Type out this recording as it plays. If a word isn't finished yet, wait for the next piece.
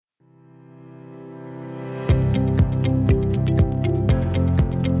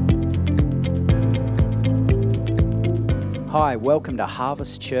Hi, welcome to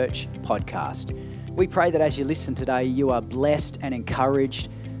Harvest Church Podcast. We pray that as you listen today, you are blessed and encouraged.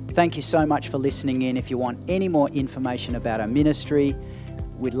 Thank you so much for listening in. If you want any more information about our ministry,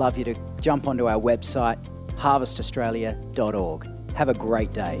 we'd love you to jump onto our website, harvestaustralia.org. Have a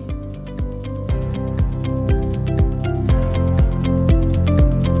great day.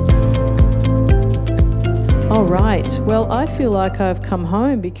 All right. Well, I feel like I've come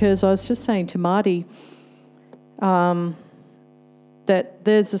home because I was just saying to Marty that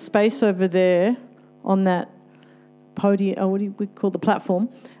there's a space over there on that podium, what do we call the platform,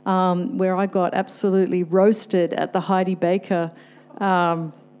 where I got absolutely roasted at the Heidi Baker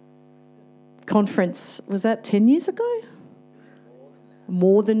conference. Was that 10 years ago?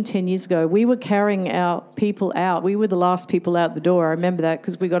 More than 10 years ago. We were carrying our people out. We were the last people out the door. I remember that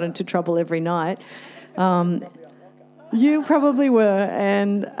because we got into trouble every night. You probably were.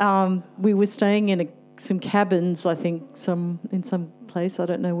 And we were staying in some cabins, I think, in some place. I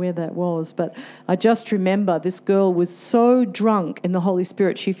don't know where that was. But I just remember this girl was so drunk in the Holy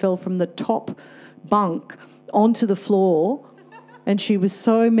Spirit, she fell from the top bunk onto the floor. And she was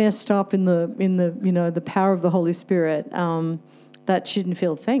so messed up in the power of the Holy Spirit that she didn't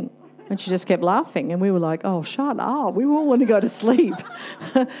feel a thing. And she just kept laughing. And we were like, oh, shut up. We all want to go to sleep.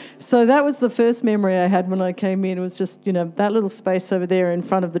 So that was the first memory I had when I came in. It was just, that little space over there in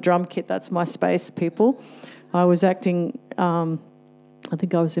front of the drum kit. That's my space, people. I was acting, I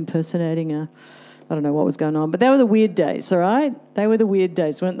think I was impersonating I don't know what was going on. But they were the weird days, all right? They were the weird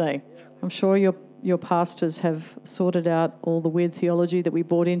days, weren't they? I'm sure your pastors have sorted out all the weird theology that we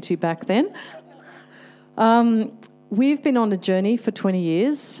bought into back then. We've been on a journey for 20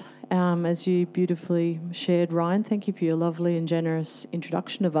 years. As you beautifully shared, Ryan, thank you for your lovely and generous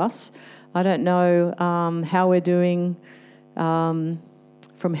introduction of us. I don't know how we're doing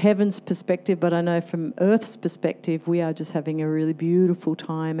from heaven's perspective, but I know from earth's perspective, we are just having a really beautiful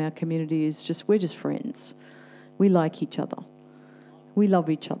time. Our community is we're just friends. We like each other. We love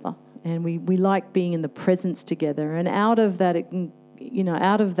each other. And we like being in the presence together. And out of that,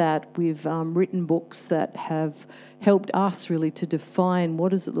 we've written books that have helped us really to define what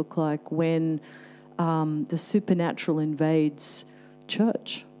does it look like when the supernatural invades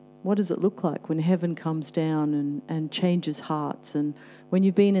church. What does it look like when heaven comes down and changes hearts? And when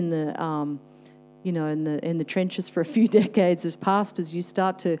you've been in the in the trenches for a few decades as pastors, you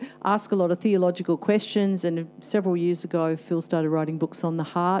start to ask a lot of theological questions. And several years ago, Phil started writing books on the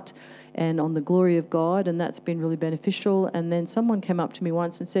heart and on the glory of God, and that's been really beneficial. And then someone came up to me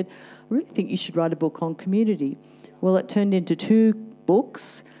once and said, I really think you should write a book on community. Well, it turned into 2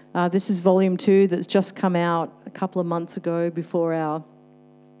 books. This is volume 2 that's just come out a couple of months ago before our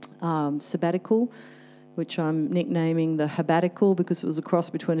sabbatical, which I'm nicknaming the Habbatical because it was a cross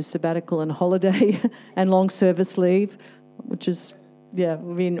between a sabbatical and holiday and long service leave, which is,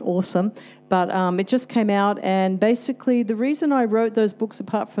 been awesome. But it just came out, and basically the reason I wrote those books,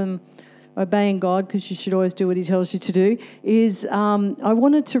 apart from obeying God, because you should always do what he tells you to do, is I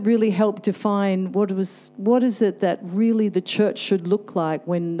wanted to really help define what is it that really the church should look like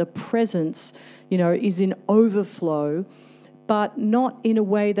when the presence, is in overflow, but not in a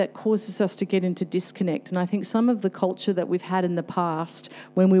way that causes us to get into disconnect. And I think some of the culture that we've had in the past,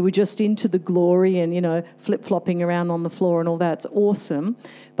 when we were just into the glory and, flip-flopping around on the floor and all that's awesome.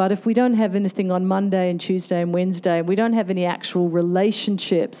 But if we don't have anything on Monday and Tuesday and Wednesday, and we don't have any actual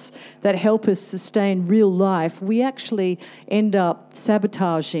relationships that help us sustain real life, we actually end up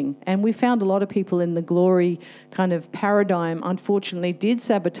sabotaging. And we found a lot of people in the glory kind of paradigm, unfortunately, did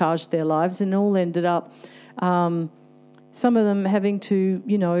sabotage their lives and all ended up some of them having to,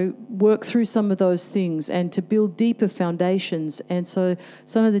 work through some of those things and to build deeper foundations. And so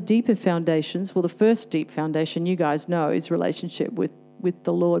some of the deeper foundations, well, the first deep foundation you guys know is relationship with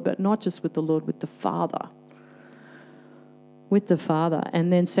the Lord, but not just with the Lord, with the Father. With the Father.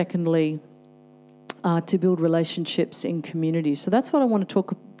 And then secondly, to build relationships in community. So that's what I want to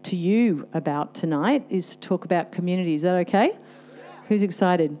talk to you about tonight, is to talk about community. Is that okay? Yeah. Who's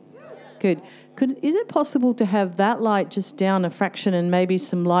excited? Good. Is it possible to have that light just down a fraction and maybe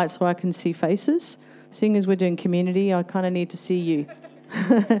some light so I can see faces? Seeing as we're doing community, I kind of need to see you.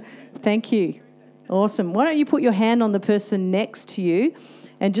 Thank you. Awesome. Why don't you put your hand on the person next to you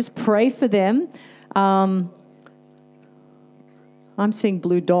and just pray for them. I'm seeing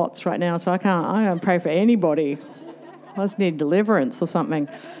blue dots right now, so I can't pray for anybody. I just need deliverance or something.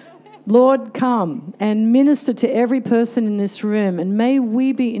 Lord, come and minister to every person in this room, and may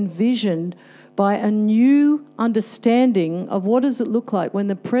we be envisioned by a new understanding of what does it look like when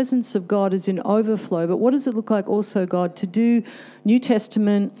the presence of God is in overflow, but what does it look like also, God, to do New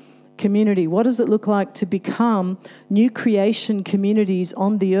Testament community? What does it look like to become new creation communities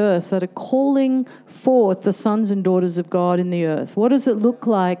on the earth that are calling forth the sons and daughters of God in the earth? What does it look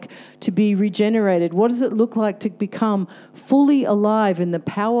like to be regenerated? What does it look like to become fully alive in the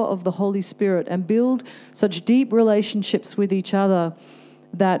power of the Holy Spirit and build such deep relationships with each other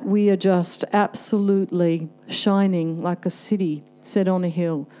that we are just absolutely shining like a city set on a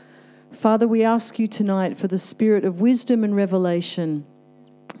hill? Father, we ask you tonight for the spirit of wisdom and revelation,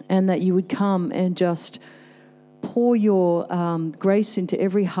 and that you would come and just pour your grace into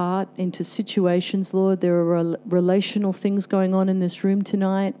every heart, into situations, Lord. There are relational things going on in this room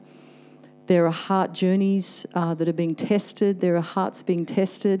tonight. There are heart journeys that are being tested. There are hearts being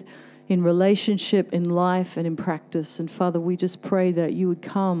tested in relationship, in life, and in practice. And Father, we just pray that you would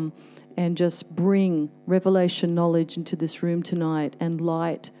come and just bring revelation knowledge into this room tonight, and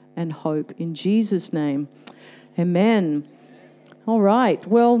light and hope. In Jesus' name, amen. All right.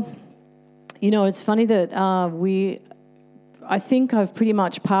 Well, it's funny that I think I've pretty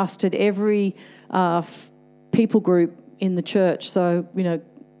much pastored every people group in the church. So,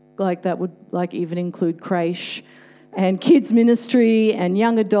 like that would even include creche and kids ministry and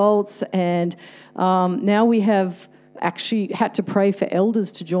young adults. And now we have actually had to pray for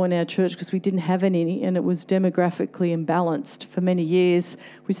elders to join our church because we didn't have any, and it was demographically imbalanced for many years.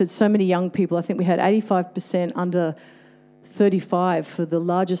 We said so many young people. I think we had 85% under 35 for the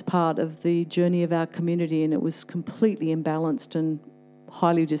largest part of the journey of our community, and it was completely imbalanced and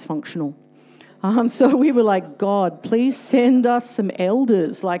highly dysfunctional. So we were like, God, please send us some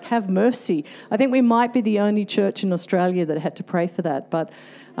elders, have mercy. I think we might be the only church in Australia that had to pray for that, but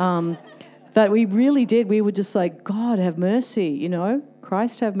that we really did. We were just like, God, have mercy,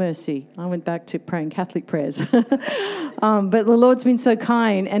 Christ have mercy. I went back to praying Catholic prayers. But the Lord's been so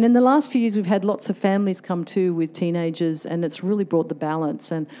kind. And in the last few years, we've had lots of families come too with teenagers, and it's really brought the balance.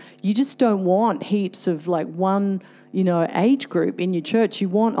 And you just don't want heaps of one, age group in your church. You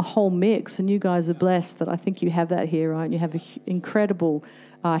want a whole mix, and you guys are blessed that I think you have that here, right? You have an incredible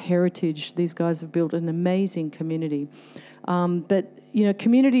heritage. These guys have built an amazing community. But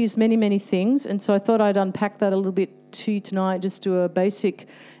community is many, many things. And so I thought I'd unpack that a little bit to you tonight, just do a basic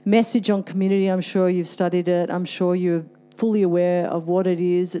message on community. I'm sure you've studied it. I'm sure you're fully aware of what it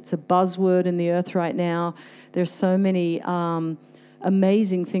is. It's a buzzword in the earth right now. There's so many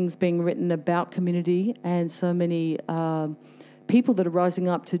amazing things being written about community, and so many people that are rising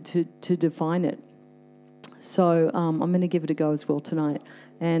up to define it. So I'm going to give it a go as well tonight,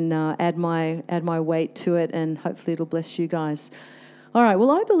 and add my weight to it, and hopefully it'll bless you guys. All right,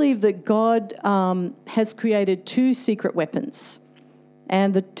 well, I believe that God has created two secret weapons.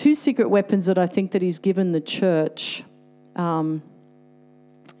 And the two secret weapons that I think that he's given the church, you're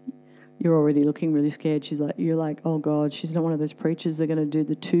already looking really scared. You're like, oh God, she's not one of those preachers that are going to do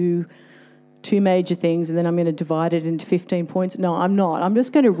the two major things and then I'm going to divide it into 15 points. No, I'm not. I'm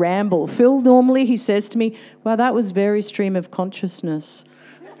just going to ramble. Phil, normally he says to me, well, that was very stream of consciousness,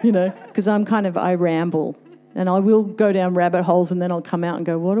 because I ramble. And I will go down rabbit holes, and then I'll come out and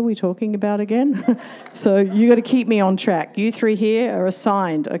go, what are we talking about again? So you got to keep me on track. You three here are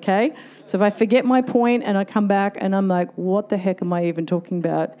assigned, okay? So if I forget my point and I come back and I'm like, what the heck am I even talking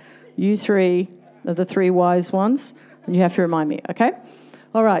about? You three are the three wise ones, and you have to remind me, okay?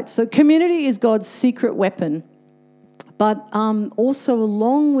 All right, so community is God's secret weapon. But also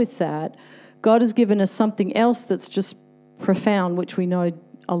along with that, God has given us something else that's just profound, which we know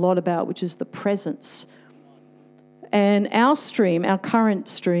a lot about, which is the presence. And our current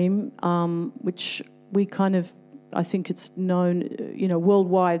stream, which we I think it's known,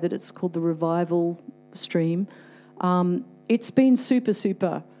 worldwide that it's called the Revival Stream. It's been super,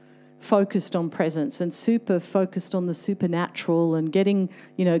 super focused on presence and super focused on the supernatural and getting,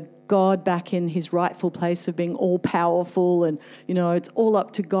 God back in his rightful place of being all powerful, and, it's all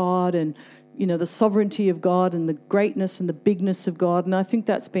up to God, and, the sovereignty of God and the greatness and the bigness of God. And I think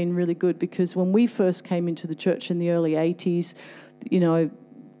that's been really good, because when we first came into the church in the early 80s,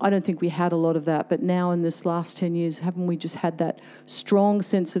 I don't think we had a lot of that. But now in this last 10 years, haven't we just had that strong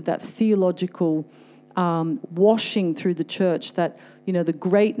sense of that theological washing through the church, that, the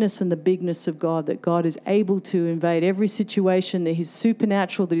greatness and the bigness of God, that God is able to invade every situation, that he's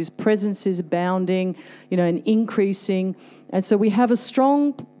supernatural, that his presence is abounding, and increasing. And so we have a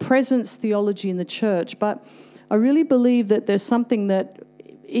strong presence theology in the church, but I really believe that there's something that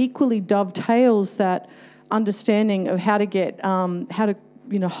equally dovetails that understanding of how to get,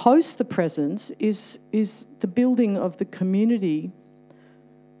 host the presence is the building of the community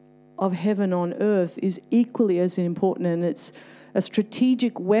of heaven on earth is equally as important, and it's a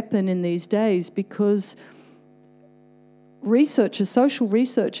strategic weapon in these days, because social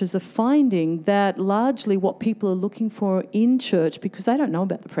researchers are finding that largely what people are looking for in church, because they don't know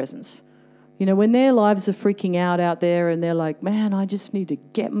about the presence. You know, when their lives are freaking out there and they're like, man, I just need to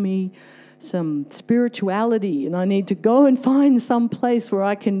get me some spirituality and I need to go and find some place where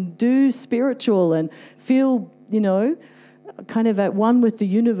I can do spiritual and feel, kind of at one with the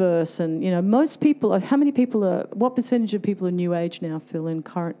universe. And, most people, what percentage of people are New Age now, Phil, in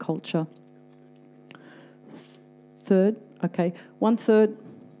current culture? Third? Okay. 1/3.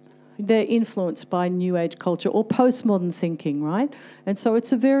 They're influenced by New Age culture or postmodern thinking, right? And so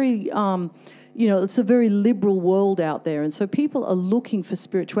it's a very, it's a very liberal world out there. And so people are looking for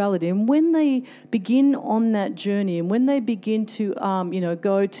spirituality. And when they begin on that journey and when they begin to,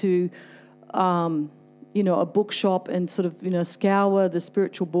 go to, a bookshop and sort of, scour the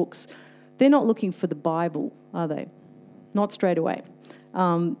spiritual books, they're not looking for the Bible, are they? Not straight away.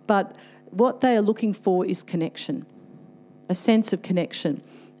 But what they are looking for is connection, a sense of connection.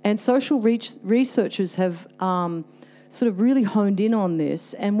 And social researchers have sort of really honed in on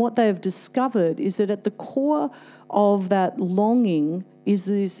this, and what they have discovered is that at the core of that longing is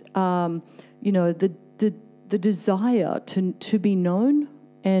this, the desire to be known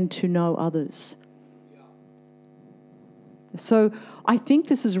and to know others. So I think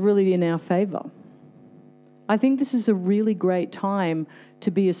this is really in our favour. I think this is a really great time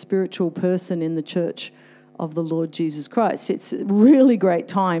to be a spiritual person in the church of the Lord Jesus Christ. It's a really great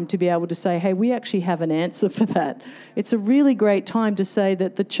time to be able to say, hey, we actually have an answer for that. It's a really great time to say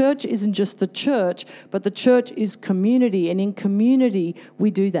that the church isn't just the church, but the church is community, and in community we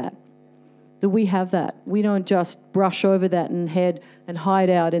do that. That we have that. We don't just brush over that and head and hide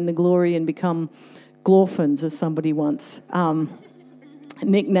out in the glory and become glorphins, as somebody once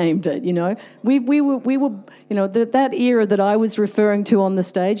nicknamed it. We were that era that I was referring to on the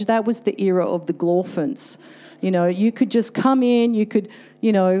stage, that was the era of the glorphins. You could just come in, you could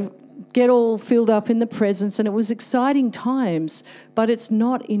get all filled up in the presence, and it was exciting times, but it's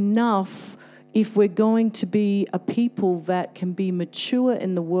not enough if we're going to be a people that can be mature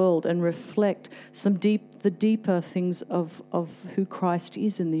in the world and reflect the deeper things of who Christ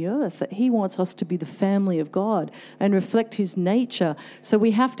is in the earth, that he wants us to be the family of God and reflect his nature. So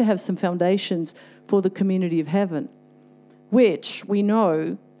we have to have some foundations for the community of heaven, which we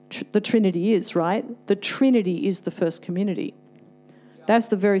know the Trinity is, right? The Trinity is the first community. That's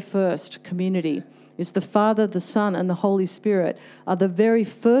the very first community. It's the Father, the Son, and the Holy Spirit are the very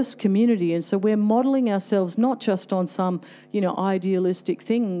first community. And so we're modeling ourselves not just on some, idealistic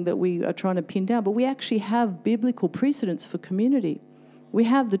thing that we are trying to pin down, but we actually have biblical precedents for community. We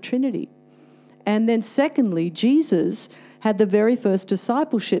have the Trinity. And then secondly, Jesus had the very first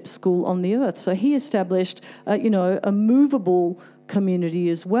discipleship school on the earth. So he established, a movable community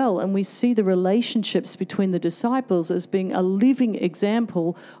as well, and we see the relationships between the disciples as being a living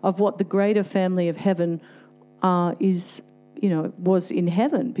example of what the greater family of heaven was in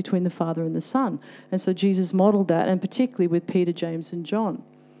heaven between the Father and the Son. And so Jesus modeled that, and particularly with Peter, James, and John.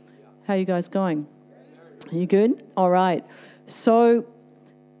 How are you guys going? Are you good? All right. So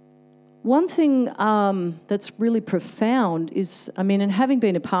one thing that's really profound is, and having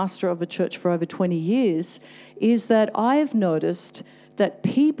been a pastor of a church for over 20 years, is that I have noticed that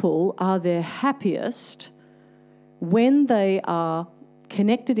people are their happiest when they are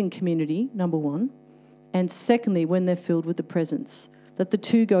connected in community, number one, and secondly, when they're filled with the presence, that the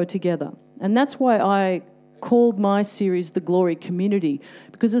two go together. And that's why I called my series The Glory Community,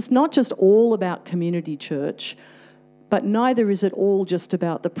 because it's not just all about community church, but neither is it all just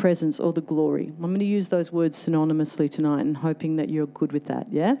about the presence or the glory. I'm going to use those words synonymously tonight and hoping that you're good with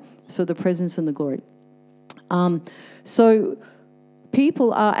that, yeah? So the presence and the glory. So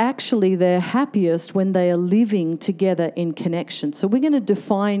people are actually their happiest when they are living together in connection. So we're going to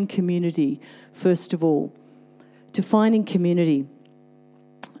define community, first of all. Defining community.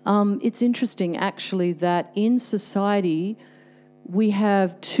 It's interesting, actually, that in society we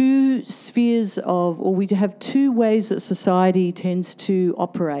have two ways that society tends to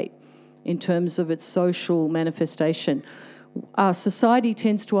operate in terms of its social manifestation. Society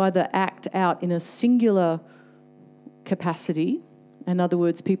tends to either act out in a singular capacity, in other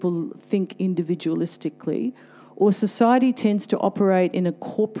words, people think individualistically, or society tends to operate in a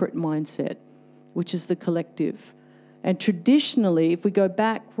corporate mindset, which is the collective. And traditionally, if we go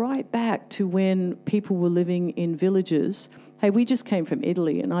right back to when people were living in villages, hey, we just came from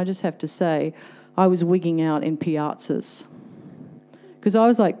Italy, and I just have to say, I was wigging out in piazzas. Because I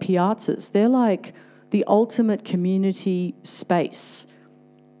was like, piazzas, they're like the ultimate community space.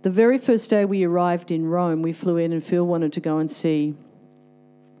 The very first day we arrived in Rome, we flew in and Phil wanted to go and see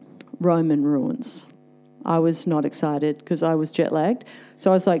Roman ruins. I was not excited because I was jet lagged.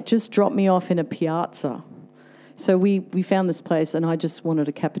 So I was like, just drop me off in a piazza. So we found this place, and I just wanted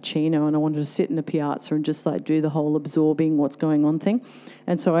a cappuccino, and I wanted to sit in a piazza and just like do the whole absorbing what's going on thing.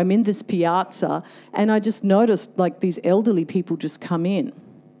 And so I'm in this piazza, and I just noticed like these elderly people just come in,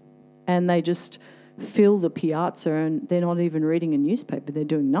 and they just fill the piazza, and they're not even reading a newspaper. They're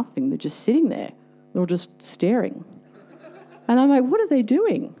doing nothing. They're just sitting there. They're just staring. And I'm like, what are they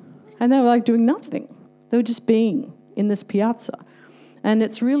doing? And they were like doing nothing. They were just being in this piazza. And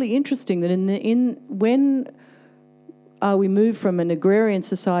it's really interesting that when we moved from an agrarian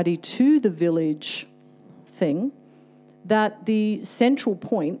society to the village thing, that the central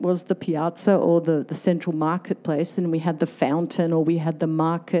point was the piazza or the central marketplace. Then we had the fountain, or we had the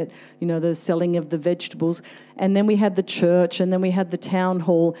market, the selling of the vegetables. And then we had the church, and then we had the town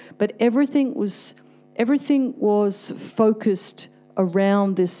hall. But everything was focused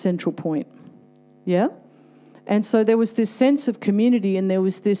around this central point. Yeah? And so there was this sense of community, and there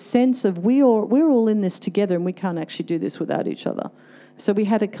was this sense of we're all in this together, and we can't actually do this without each other. So we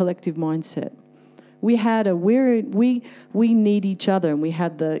had a collective mindset. We had we need each other, and we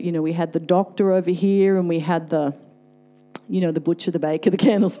had the doctor over here, and we had the butcher, the baker, the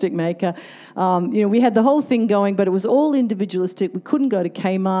candlestick maker. We had the whole thing going, but it was all individualistic. We couldn't go to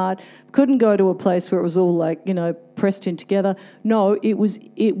Kmart, couldn't go to a place where it was all like, pressed in together. No, it was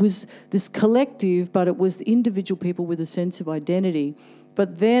this collective, but it was the individual people with a sense of identity.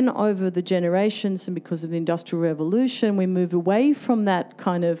 But then over the generations, and because of the Industrial Revolution, we moved away from that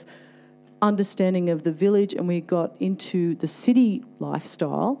kind of understanding of the village, and we got into the city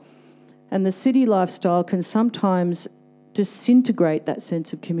lifestyle. And the city lifestyle can sometimes disintegrate that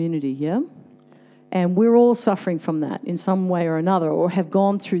sense of community, yeah? And we're all suffering from that in some way or another, or have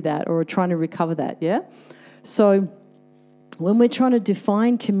gone through that, or are trying to recover that, yeah? So when we're trying to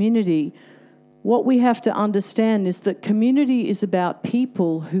define community, what we have to understand is that community is about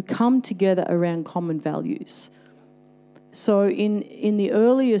people who come together around common values. So in the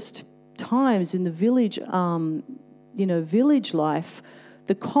earliest times in the village, village life,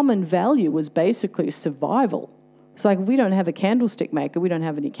 the common value was basically survival. It's like, if we don't have a candlestick maker, we don't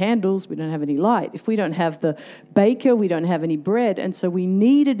have any candles, we don't have any light. If we don't have the baker, we don't have any bread. And so we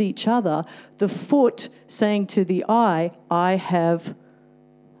needed each other, the foot saying to the eye, I have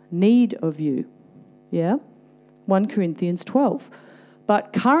need of you. Yeah? 1 Corinthians 12.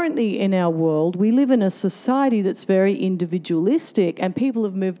 But currently in our world, we live in a society that's very individualistic, and people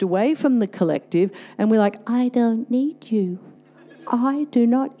have moved away from the collective, and we're like, I don't need you. I do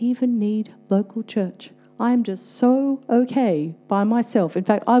not even need local church. I'm just so okay by myself. In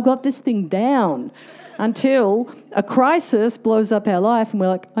fact, I've got this thing down until a crisis blows up our life, and we're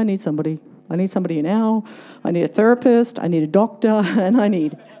like, I need somebody. I need somebody now. I need a therapist. I need a doctor. And I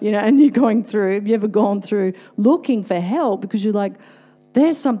need, and you're going through, have you ever gone through looking for help because you're like,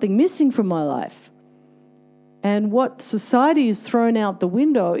 there's something missing from my life. And what society has thrown out the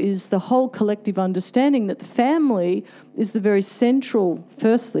window is the whole collective understanding that the family is the very central,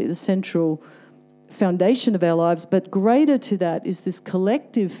 firstly, the central foundation of our lives, but greater to that is this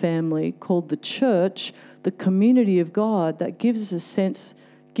collective family called the church, the community of God, that gives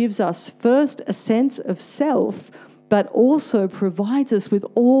us first a sense of self, but also provides us with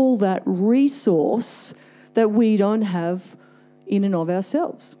all that resource that we don't have in and of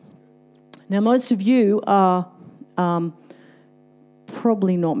ourselves. Now, most of you are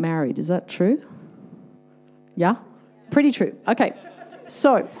probably not married. Is that true? Yeah? Pretty true. Okay.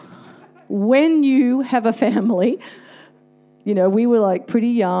 So when you have a family, we were like pretty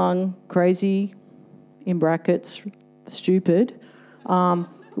young, crazy, in brackets, stupid.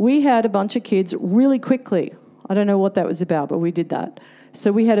 We had a bunch of kids really quickly. I don't know what that was about, but we did that.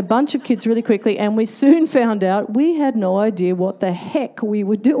 So we had a bunch of kids really quickly, and we soon found out we had no idea what the heck we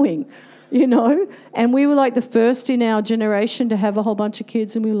were doing, And we were like the first in our generation to have a whole bunch of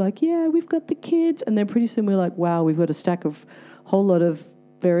kids, and we were like, yeah, we've got the kids. And then pretty soon we were like, wow, we've got a stack of a whole lot of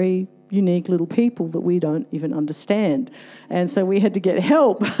very unique little people that we don't even understand. And so we had to get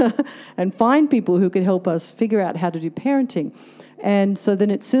help and find people who could help us figure out how to do parenting. And so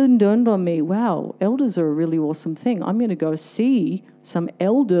then it soon dawned on me, wow, elders are a really awesome thing. I'm going to go see some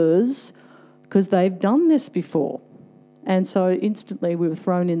elders because they've done this before. And so instantly we were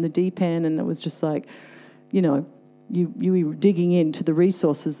thrown in the deep end, and it was just like, you were digging into the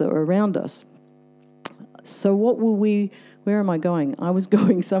resources that were around us. So where am I going? I was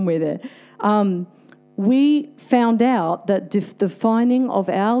going somewhere there. We found out that the finding of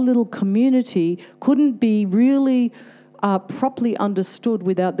our little community couldn't be really properly understood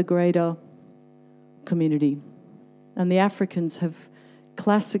without the greater community. And the Africans have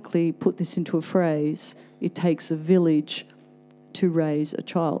classically put this into a phrase, it takes a village to raise a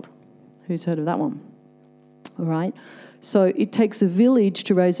child. Who's heard of that one? All right. So it takes a village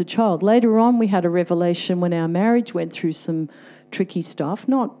to raise a child. Later on, we had a revelation when our marriage went through some tricky stuff,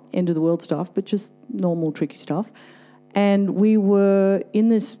 not end of the world stuff, but just normal tricky stuff. And we were in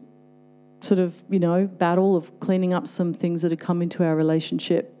this sort of, battle of cleaning up some things that had come into our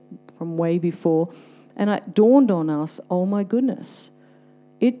relationship from way before. And it dawned on us, oh my goodness,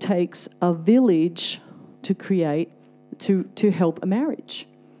 it takes a village to create, to help a marriage.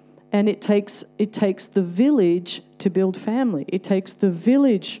 And it takes the village to build family. It takes the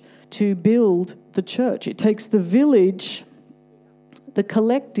village to build the church. It takes the village, the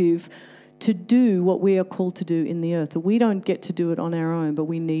collective, to do what we are called to do in the earth. We don't get to do it on our own, but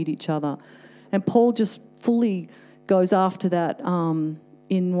we need each other. And Paul just fully goes after that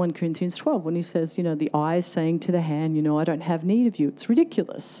in 1 Corinthians 12 when he says, the eye is saying to the hand, I don't have need of you. It's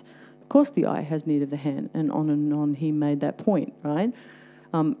ridiculous. Of course the eye has need of the hand. And on he made that point, right?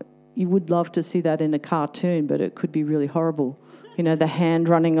 You would love to see that in a cartoon, but it could be really horrible. The hand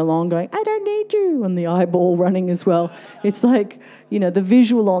running along going, I don't need you, and the eyeball running as well. It's like, the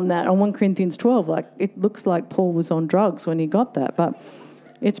visual on that, on 1 Corinthians 12, it looks like Paul was on drugs when he got that, but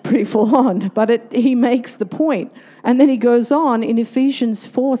it's pretty full on. But he makes the point. And then he goes on in Ephesians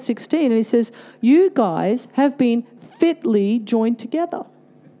 4:16, and he says, you guys have been fitly joined together.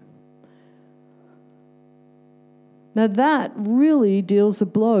 Now that really deals a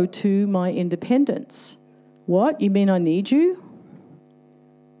blow to my independence. What? You mean I need you?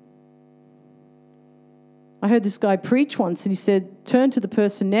 I heard this guy preach once and he said, turn to the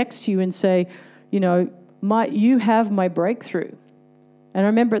person next to you and say, you have my breakthrough. And I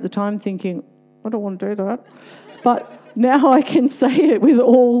remember at the time thinking, I don't want to do that. But now I can say it with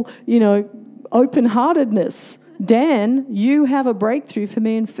all, open-heartedness. Dan, you have a breakthrough for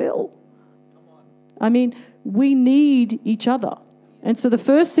me and Phil. I mean, we need each other. And so the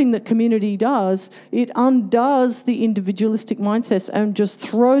first thing that community does, it undoes the individualistic mindsets and just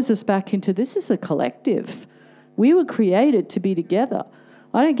throws us back into this is a collective. We were created to be together.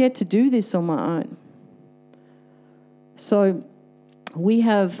 I don't get to do this on my own. So we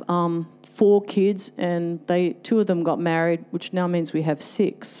have 4 kids and 2 of them got married, which now means we have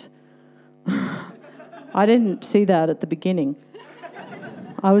 6. I didn't see that at the beginning.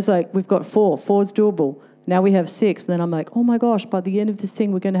 I was like, we've got 4. 4's doable. Now we have 6. Then I'm like, oh my gosh, by the end of this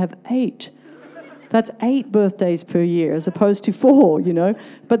thing, we're going to have 8. That's 8 birthdays per year as opposed to 4,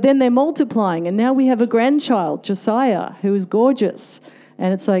 But then they're multiplying. And now we have a grandchild, Josiah, who is gorgeous.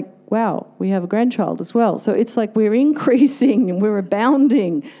 And it's like, wow, we have a grandchild as well. So it's like we're increasing and we're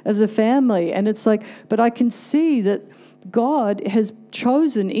abounding as a family. And it's like, but I can see that God has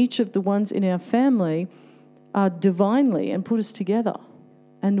chosen each of the ones in our family divinely and put us together.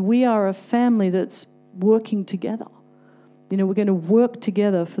 And we are a family that's working together. We're going to work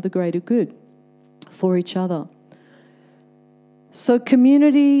together for the greater good, for each other. So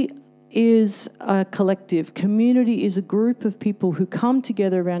community is a collective. Community is a group of people who come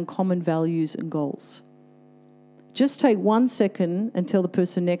together around common values and goals. Just take 1 second and tell the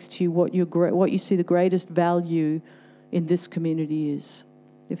person next to you what you see the greatest value in this community is,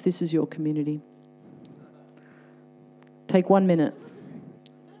 if this is your community. Take 1 minute.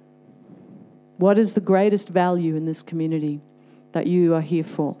 What is the greatest value in this community that you are here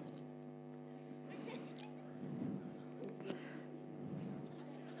for?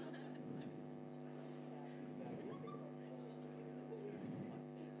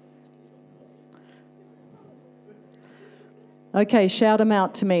 Okay, shout them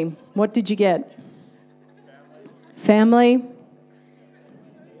out to me. What did you get? Family.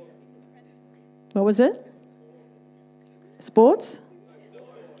 What was it? Sports?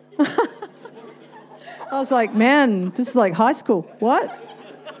 I was like, man, this is like high school. What?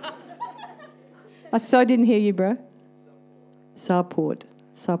 I didn't hear you, bro. Support,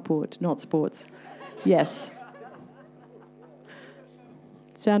 not sports. Yes.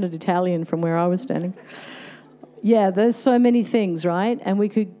 Sounded Italian from where I was standing. Yeah, there's so many things, right? And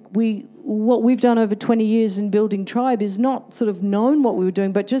what we've done over 20 years in building Tribe is not sort of known what we were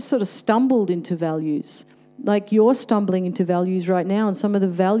doing, but just sort of stumbled into values. Like you're stumbling into values right now, and some of the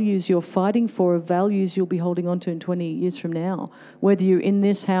values you're fighting for are values you'll be holding on to in 20 years from now. Whether you're in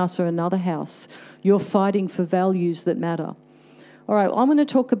this house or another house, you're fighting for values that matter. All right, I'm going to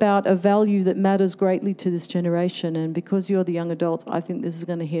talk about a value that matters greatly to this generation, and because you're the young adults, I think this is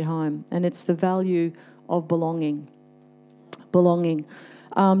going to hit home, and it's the value of belonging. Belonging.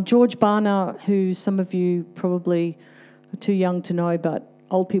 George Barna, who some of you probably are too young to know, but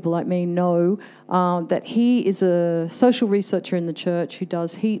old people like me know that he is a social researcher in the church who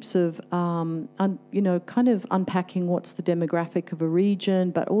does heaps of, kind of unpacking what's the demographic of a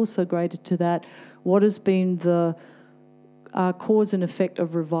region, but also greater to that, what has been the cause and effect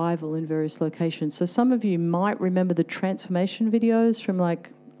of revival in various locations. So some of you might remember the transformation videos from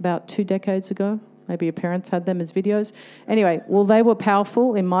like about 2 decades ago. Maybe your parents had them as videos. Anyway, well, they were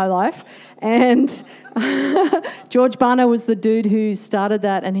powerful in my life. And George Barna was the dude who started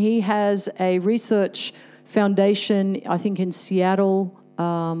that, and he has a research foundation, I think in Seattle,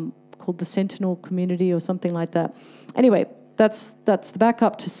 called the Sentinel Community or something like that. Anyway, that's the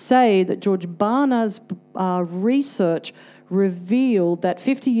backup to say that George Barna's research revealed that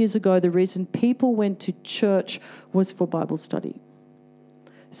 50 years ago, the reason people went to church was for Bible study.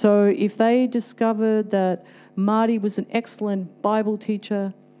 So if they discovered that Marty was an excellent Bible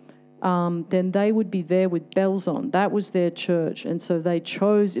teacher, then they would be there with bells on. That was their church. And so they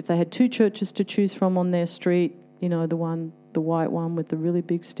chose, if they had 2 churches to choose from on their street, the white one with the really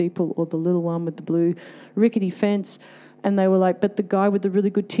big steeple or the little one with the blue rickety fence, and they were like, but the guy with the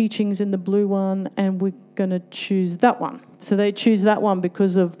really good teachings in the blue one, and we're going to choose that one. So they choose that one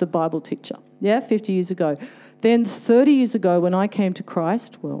because of the Bible teacher. 50 years ago. Then 30 years ago, when I came to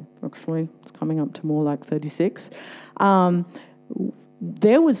Christ, well, actually, it's coming up to more like 36,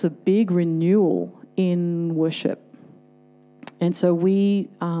 there was a big renewal in worship. And so we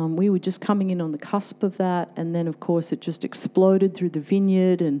were just coming in on the cusp of that. And then, of course, it just exploded through the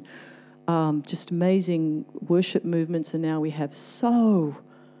vineyard and just amazing worship movements. And now we have so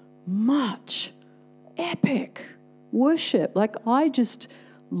much epic worship. Like, I just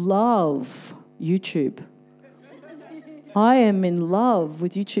love YouTube. I am in love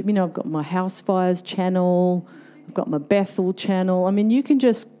with YouTube. I've got my House Fires channel. I've got my Bethel channel. I mean, you can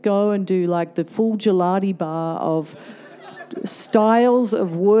just go and do like the full gelati bar of styles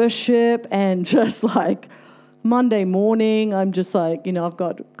of worship, and just like Monday morning, I'm just like, I've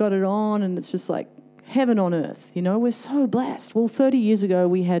got it on, and it's just like heaven on earth. We're so blessed. Well, 30 years ago,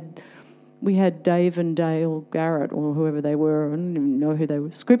 we had Dave and Dale Garrett, or whoever they were. I don't even know who they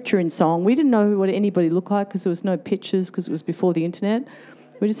were. Scripture in song. We didn't know what anybody looked like because there was no pictures, because it was before the internet.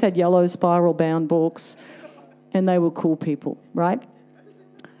 We just had yellow spiral-bound books, and they were cool people, right?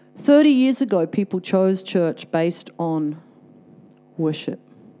 30 years ago, people chose church based on worship.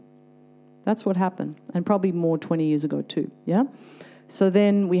 That's what happened, and probably more 20 years ago too, yeah? So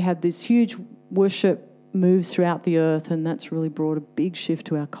then we had this huge worship moves throughout the earth, and that's really brought a big shift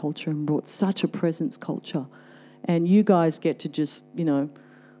to our culture and brought such a presence culture. And you guys get to just,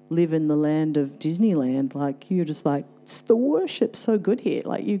 live in the land of Disneyland. Like, you're just like, it's the worship so good here.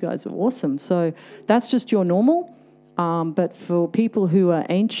 Like, you guys are awesome. So that's just your normal. But for people who are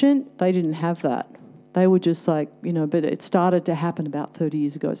ancient, they didn't have that. They were just like, but it started to happen about 30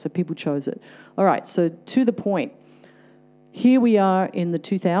 years ago. So people chose it. All right, so to the point. Here we are in the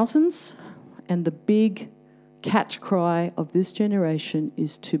 2000s. And the big catch cry of this generation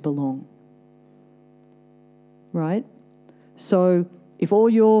is to belong, right? So if all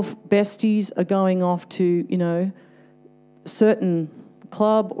your besties are going off to, certain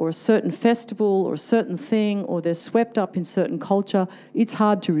club or a certain festival or a certain thing, or they're swept up in certain culture, it's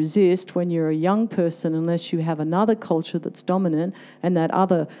hard to resist when you're a young person unless you have another culture that's dominant, and that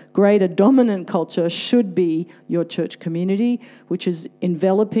other greater dominant culture should be your church community, which is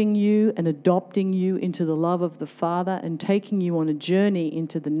enveloping you and adopting you into the love of the Father and taking you on a journey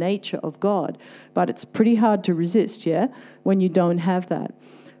into the nature of God. But it's pretty hard to resist, when you don't have that.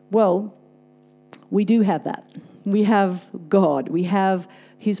 Well, we do have that. We have God, we have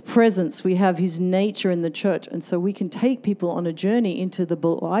His presence, we have His nature in the church, and so we can take people on a journey into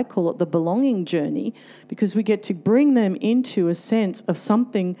I call it the belonging journey, because we get to bring them into a sense of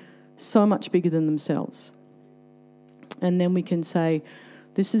something so much bigger than themselves. And then we can say,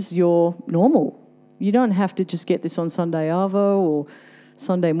 this is your normal. You don't have to just get this on Sunday Arvo or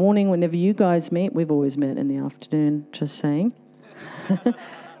Sunday morning whenever you guys meet. We've always met in the afternoon, just saying.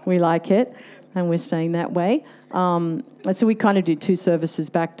 We like it. And we're staying that way. So we kind of do 2 services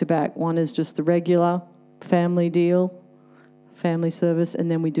back to back. One is just the regular family deal, family service, and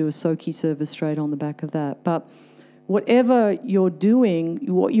then we do a Soki service straight on the back of that. But whatever you're doing,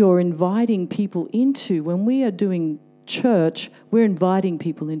 what you're inviting people into, when we are doing church, we're inviting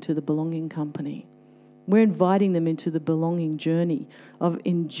people into the belonging company. We're inviting them into the belonging journey of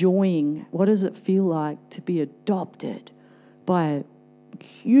enjoying what does it feel like to be adopted by a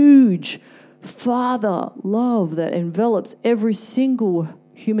huge Father love that envelops every single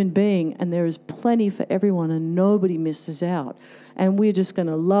human being, and there is plenty for everyone and nobody misses out. And we're just going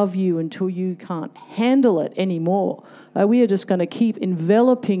to love you until you can't handle it anymore. We are just going to keep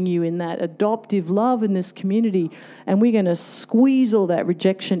enveloping you in that adoptive love in this community, and we're going to squeeze all that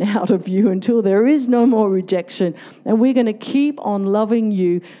rejection out of you until there is no more rejection. And we're going to keep on loving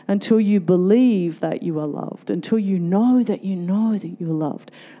you until you believe that you are loved, until you know that you're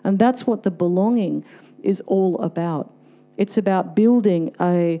loved. And that's what the belonging is all about. It's about building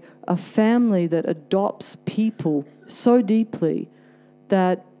a family that adopts people so deeply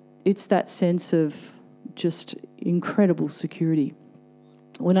that it's that sense of just incredible security.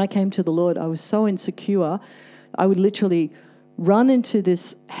 When I came to the Lord, I was so insecure. I would literally run into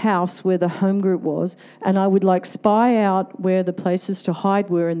this house where the home group was, and I would like spy out where the places to hide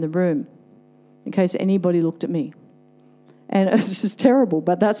were in the room in case anybody looked at me. And it's just terrible,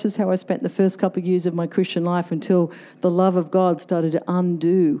 but that's just how I spent the first couple of years of my Christian life until the love of God started to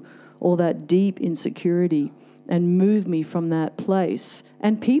undo all that deep insecurity and move me from that place.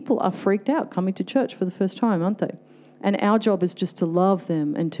 And people are freaked out coming to church for the first time, aren't they? And our job is just to love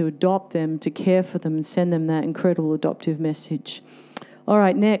them and to adopt them, to care for them and send them that incredible adoptive message. All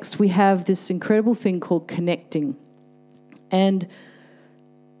right, next we have this incredible thing called connecting. And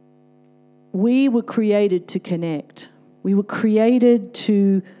we were created to connect. We were created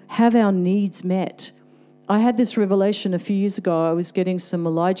to have our needs met. I had this revelation a few years ago. I was getting some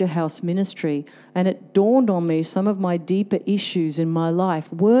Elijah House ministry, and it dawned on me some of my deeper issues in my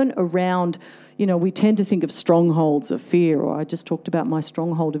life weren't around, we tend to think of strongholds of fear, or I just talked about my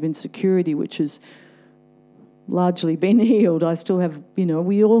stronghold of insecurity, which has largely been healed. I still have,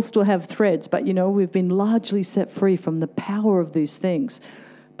 we all still have threads, but, we've been largely set free from the power of these things.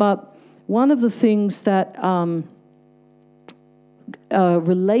 But one of the things that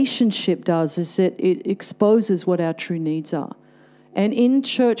relationship does is it exposes what our true needs are. And in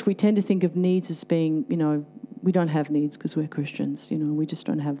church, we tend to think of needs as being, we don't have needs because we're Christians. We just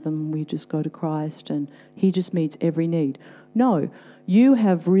don't have them. We just go to Christ and he just meets every need. No, you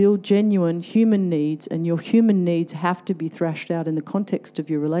have real, genuine human needs, and your human needs have to be thrashed out in the context of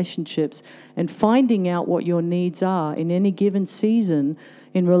your relationships, and finding out what your needs are in any given season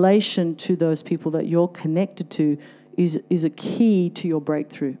in relation to those people that you're connected to is a key to your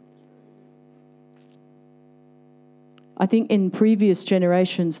breakthrough. I think in previous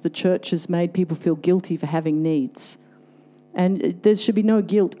generations, the church has made people feel guilty for having needs. And there should be no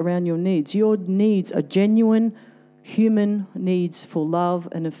guilt around your needs. Your needs are genuine human needs for love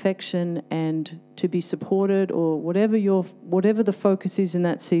and affection and to be supported, or whatever the focus is in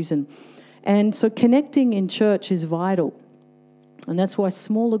that season. And so connecting in church is vital. And that's why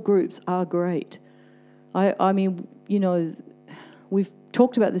smaller groups are great. I mean, we've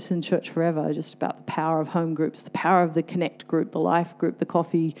talked about this in church forever, just about the power of home groups, the power of the connect group, the life group, the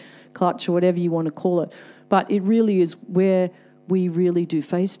coffee clutch, or whatever you want to call it. But it really is where we really do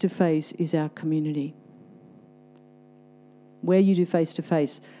face-to-face is our community. Where you do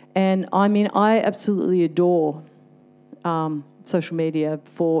face-to-face. And I mean, I absolutely adore social media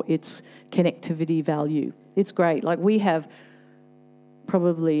for its connectivity value. It's great. Like we have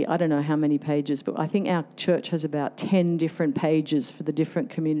probably, I don't know how many pages, but I think our church has about 10 different pages for the different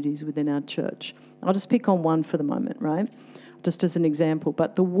communities within our church. I'll just pick on one for the moment, right? Just as an example,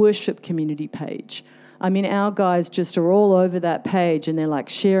 but the worship community page. I mean, our guys just are all over that page, and they're like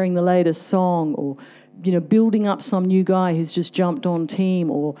sharing the latest song, or building up some new guy who's just jumped on team,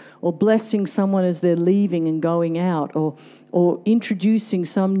 or blessing someone as they're leaving and going out, or introducing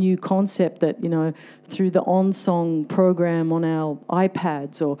some new concept that, through the OnSong program on our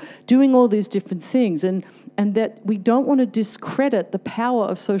iPads, or doing all these different things. And that we don't want to discredit the power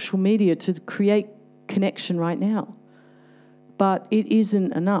of social media to create connection right now. But it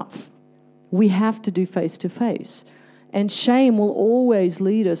isn't enough. We have to do face-to-face. And shame will always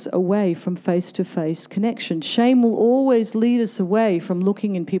lead us away from face-to-face connection. Shame will always lead us away from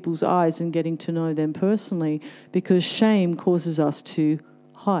looking in people's eyes and getting to know them personally, because shame causes us to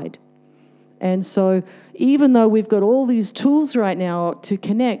hide. And so even though we've got all these tools right now to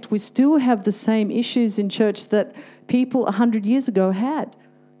connect, we still have the same issues in church that people 100 years ago had,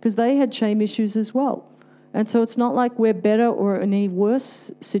 because they had shame issues as well. And so it's not like we're better or in a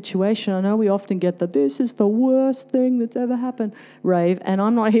worse situation. I know we often get that this is the worst thing that's ever happened, rave, and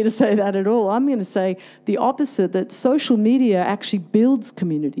I'm not here to say that at all. I'm going to say the opposite, that social media actually builds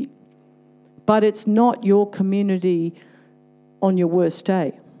community, but it's not your community on your worst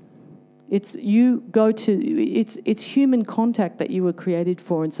day. It's human contact that you were created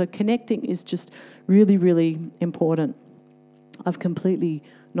for, and so connecting is just really, really important. I've completely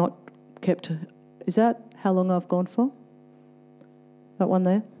not kept... Is that how long I've gone for? That one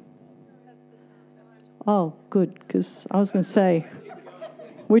there? Oh, good, because I was going to say,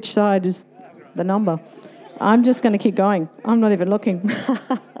 which side is the number? I'm just going to keep going. I'm not even looking.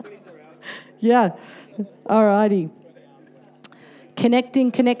 Yeah. All righty.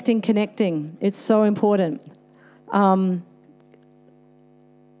 Connecting. It's so important.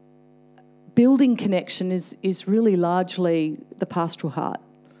 Building connection is really largely the pastoral heart.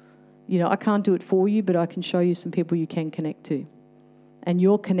 You know, I can't do it for you, but I can show you some people you can connect to. And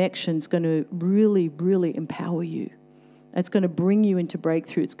your connection's going to really, really empower you. It's going to bring you into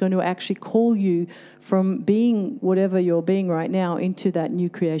breakthrough. It's going to actually call you from being whatever you're being right now into that new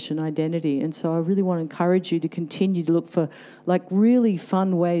creation identity. And so I really want to encourage you to continue to look for like really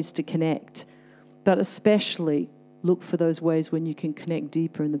fun ways to connect, but especially look for those ways when you can connect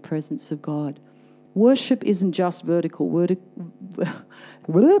deeper in the presence of God. Worship isn't just vertical.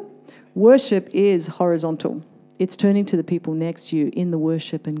 Worship is horizontal. It's turning to the people next to you in the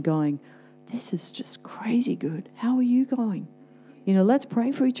worship and going, this is just crazy good. How are you going? You know, let's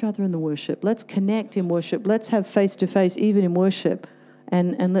pray for each other in the worship. Let's connect in worship. Let's have face-to-face even in worship.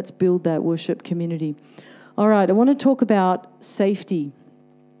 And let's build that worship community. All right, I want to talk about safety.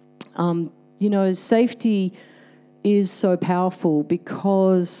 You know, safety is so powerful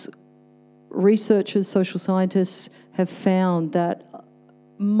because researchers, social scientists have found that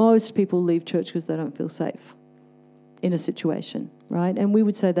most people leave church because they don't feel safe in a situation, right? And we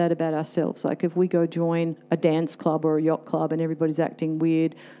would say that about ourselves. Like if we go join a dance club or a yacht club and everybody's acting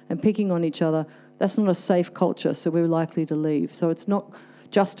weird and picking on each other, that's not a safe culture, so we're likely to leave. So it's not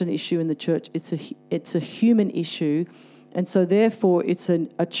just an issue in the church, it's a human issue. And so therefore it's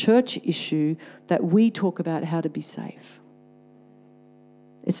a church issue that we talk about how to be safe.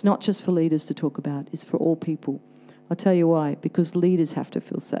 It's not just for leaders to talk about, it's for all people. I'll tell you why, because leaders have to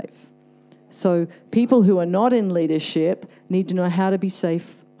feel safe. So people who are not in leadership need to know how to be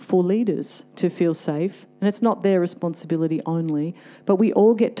safe for leaders to feel safe. And it's not their responsibility only, but we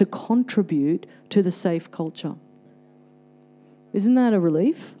all get to contribute to the safe culture. Isn't that a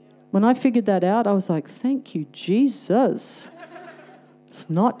relief? When I figured that out, I was like, thank you, Jesus. It's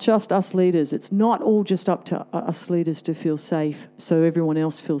not just us leaders. It's not all just up to us leaders to feel safe so everyone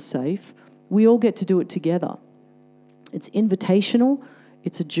else feels safe. We all get to do it together. It's invitational.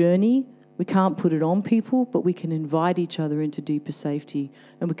 It's a journey. We can't put it on people, but we can invite each other into deeper safety,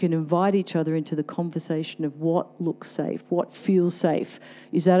 and we can invite each other into the conversation of what looks safe, what feels safe.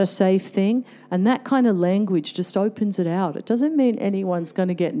 Is that a safe thing? And that kind of language just opens it out. It doesn't mean anyone's going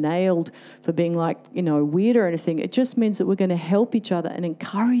to get nailed for being like, you know, weird or anything. It just means that we're going to help each other and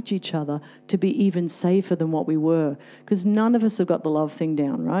encourage each other to be even safer than what we were, because none of us have got the love thing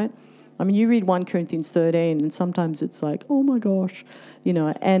down, right? I mean, you read 1 Corinthians 13 and sometimes it's like, oh my gosh, you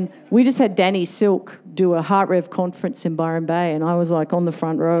know. And we just had Danny Silk do a Heart Rev conference in Byron Bay, and I was like on the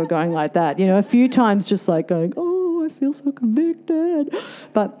front row going like that, you know, a few times just like going, oh, I feel so convicted.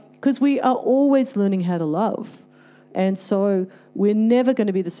 But because we are always learning how to love. And so we're never going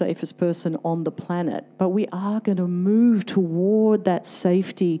to be the safest person on the planet, but we are going to move toward that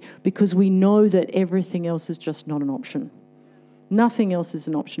safety because we know that everything else is just not an option. Nothing else is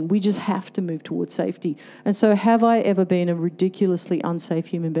an option. We just have to move towards safety. And so have I ever been a ridiculously unsafe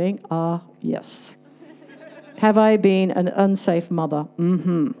human being? Yes. Have I been an unsafe mother?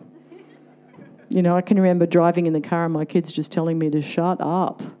 Mm-hmm. You know, I can remember driving in the car and my kids just telling me to shut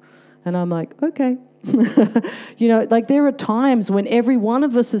up. And I'm like, okay. You know, like there are times when every one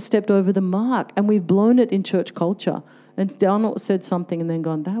of us has stepped over the mark and we've blown it in church culture. And Donald said something and then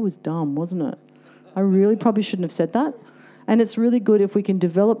gone, that was dumb, wasn't it? I really probably shouldn't have said that. And it's really good if we can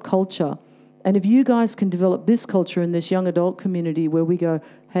develop culture. And if you guys can develop this culture in this young adult community where we go,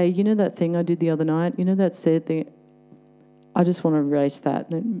 hey, you know that thing I did the other night? You know that sad thing? I just want to erase that.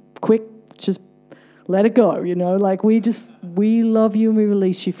 And quick, just let it go, you know? Like we love you and we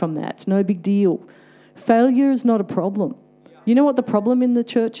release you from that. It's no big deal. Failure is not a problem. You know what the problem in the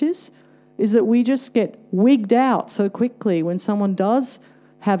church is? Is that we just get wigged out so quickly when someone does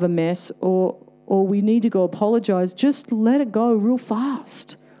have a mess or we need to go apologize, just let it go real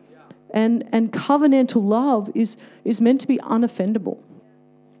fast. And covenantal love is meant to be unoffendable.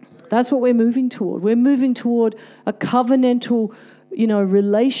 That's what we're moving toward. We're moving toward a covenantal, you know,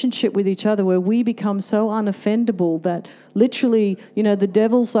 relationship with each other where we become so unoffendable that literally, you know, the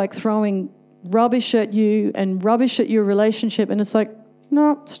devil's like throwing rubbish at you and rubbish at your relationship, and it's like,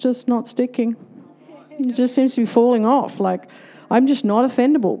 no, it's just not sticking. It just seems to be falling off. Like, I'm just not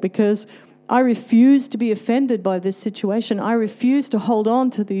offendable because I refuse to be offended by this situation. I refuse to hold on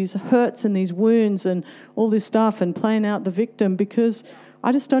to these hurts and these wounds and all this stuff and playing out the victim because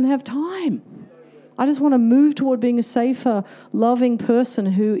I just don't have time. I just want to move toward being a safer, loving person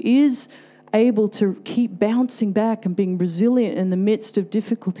who is able to keep bouncing back and being resilient in the midst of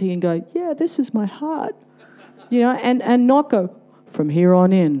difficulty and go, yeah, this is my heart. And not go, from here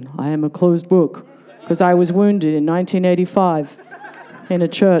on in, I am a closed book. Because I was wounded in 1985 in a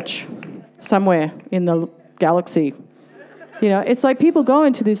church somewhere in the galaxy. It's like people go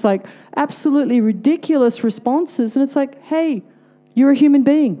into this like absolutely ridiculous responses, and it's like, hey, you're a human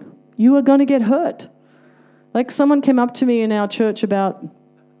being. You are going to get hurt. Like someone came up to me in our church about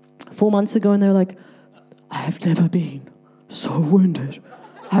 4 months ago, and they were like, I have never been so wounded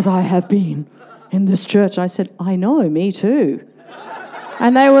as I have been in this church. I said, I know, me too.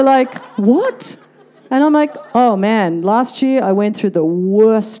 And they were like, what? And I'm like, oh man, last year I went through the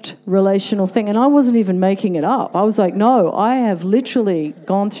worst relational thing, and I wasn't even making it up. I was like, no, I have literally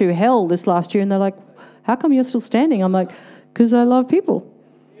gone through hell this last year. And they're like, how come you're still standing? I'm like, because I love people.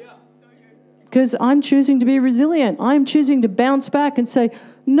 Because I'm choosing to be resilient. I'm choosing to bounce back and say,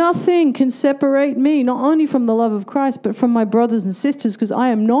 nothing can separate me, not only from the love of Christ, but from my brothers and sisters, because I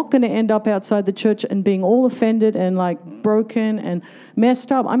am not going to end up outside the church and being all offended and like broken and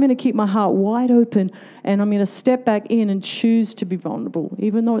messed up. I'm going to keep my heart wide open, and I'm going to step back in and choose to be vulnerable,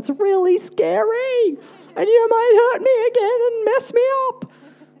 even though it's really scary and you might hurt me again and mess me up.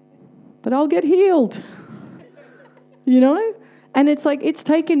 But I'll get healed, And it's like, it's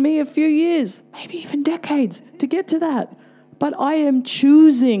taken me a few years, maybe even decades, to get to that. But I am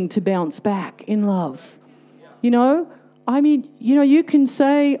choosing to bounce back in love. You can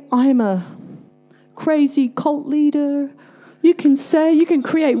say I'm a crazy cult leader. You can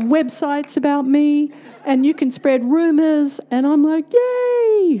create websites about me, and you can spread rumors, and I'm like,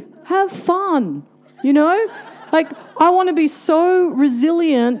 yay, have fun, Like, I want to be so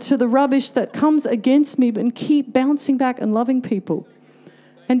resilient to the rubbish that comes against me and keep bouncing back and loving people.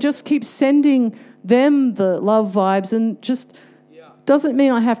 And just keep sending them the love vibes, and just doesn't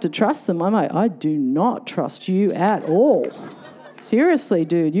mean I have to trust them. I'm like, I do not trust you at all. Seriously,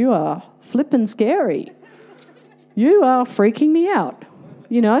 dude, you are flippin' scary. You are freaking me out.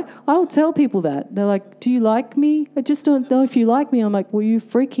 I'll tell people that. They're like, do you like me? I just don't know if you like me. I'm like, well, you're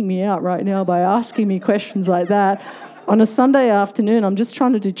freaking me out right now by asking me questions like that on a Sunday afternoon. I'm just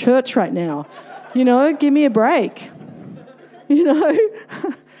trying to do church right now. Give me a break.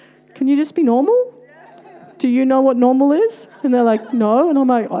 Can you just be normal? Do you know what normal is? And they're like, no. And I'm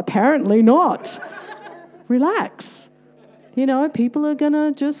like, apparently not. Relax. People are going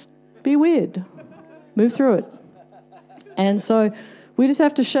to just be weird. Move through it. And so we just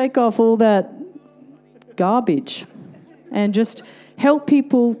have to shake off all that garbage and just help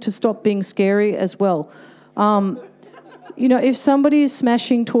people to stop being scary as well. If somebody is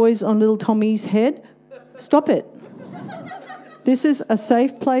smashing toys on little Tommy's head, stop it. This is a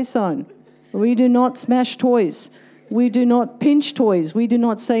safe play zone. We do not smash toys. We do not pinch toys. We do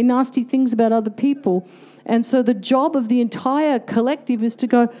not say nasty things about other people. And so the job of the entire collective is to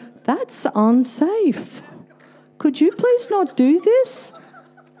go, that's unsafe. Could you please not do this?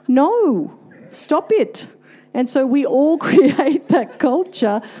 No, stop it. And so we all create that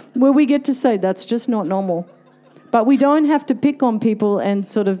culture where we get to say, that's just not normal. But we don't have to pick on people and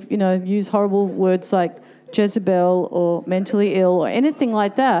sort of, use horrible words like Jezebel or mentally ill or anything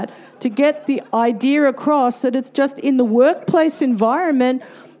like that to get the idea across that it's just in the workplace environment,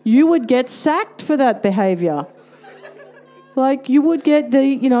 you would get sacked for that behavior. Like you would get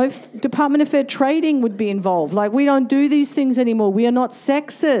Department of Fair Trading would be involved. Like we don't do these things anymore. We are not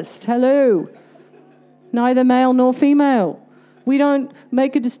sexist. Hello. Neither male nor female. We don't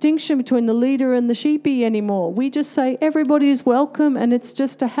make a distinction between the leader and the sheepy anymore. We just say everybody is welcome, and it's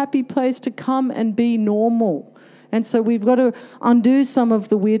just a happy place to come and be normal. And so we've got to undo some of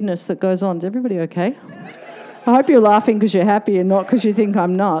the weirdness that goes on. Is everybody okay? I hope you're laughing because you're happy and not because you think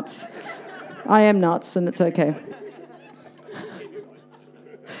I'm nuts. I am nuts, and it's okay.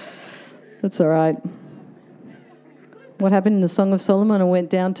 That's all right. What happened in the Song of Solomon? I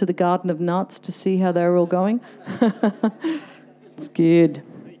went down to the Garden of Nuts to see how they were all going. It's good.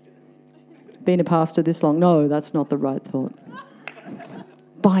 Been a pastor this long. No, that's not the right thought.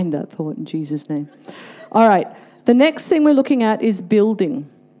 Bind that thought in Jesus' name. All right. The next thing we're looking at is building.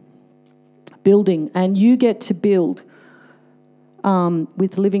 Building. And you get to build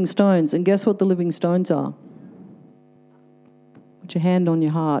with living stones. And guess what the living stones are? Put your hand on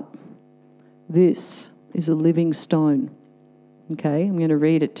your heart. This is a living stone. Okay, I'm going to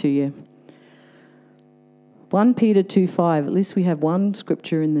read it to you. 1 Peter 2:5. At least we have one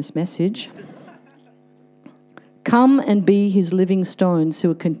scripture in this message. Come and be his living stones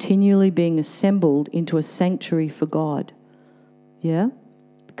who are continually being assembled into a sanctuary for God. Yeah?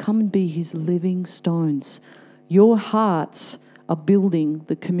 Come and be his living stones. Your hearts are building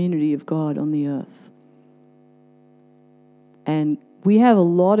the community of God on the earth. And we have a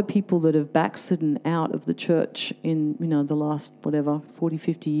lot of people that have backslidden out of the church in, the last, 40,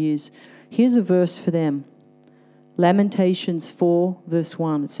 50 years. Here's a verse for them. Lamentations 4, verse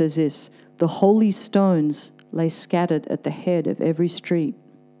 1. It says this, the holy stones lay scattered at the head of every street.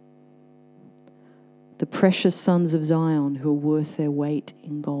 The precious sons of Zion who are worth their weight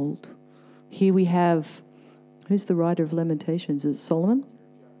in gold. Here we have, who's the writer of Lamentations? Is it Solomon?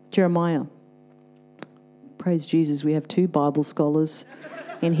 Jeremiah. Praise Jesus, we have 2 Bible scholars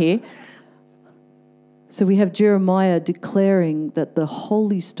in here. So we have Jeremiah declaring that the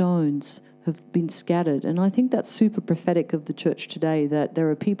holy stones have been scattered. And I think that's super prophetic of the church today, that there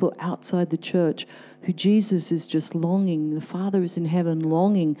are people outside the church who Jesus is just longing, the Father is in heaven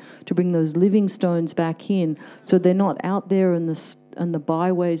longing to bring those living stones back in, so they're not out there in the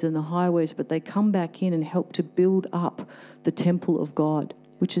byways and the highways, but they come back in and help to build up the temple of God,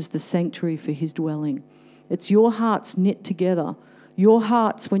 which is the sanctuary for his dwelling. It's your hearts knit together. Your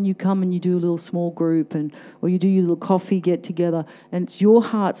hearts when you come and you do a little small group or you do your little coffee get together, and it's your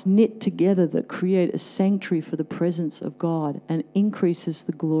hearts knit together that create a sanctuary for the presence of God and increases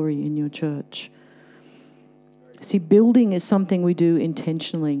the glory in your church. See, building is something we do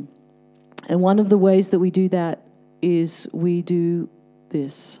intentionally. And one of the ways that we do that is we do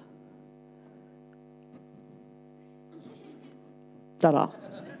this. Ta-da.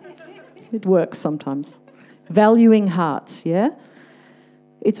 It works sometimes. Valuing hearts, yeah?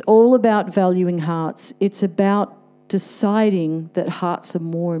 It's all about valuing hearts. It's about deciding that hearts are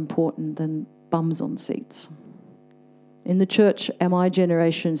more important than bums on seats. In the church, my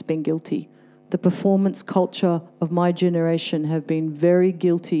generation's been guilty. The performance culture of my generation have been very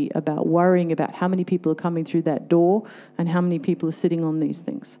guilty about worrying about how many people are coming through that door and how many people are sitting on these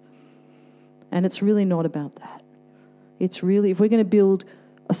things. And it's really not about that. It's really, if we're going to build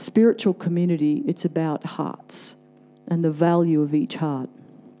a spiritual community, it's about hearts and the value of each heart.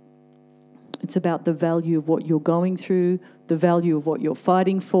 It's about the value of what you're going through, the value of what you're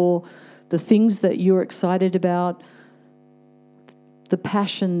fighting for, the things that you're excited about, the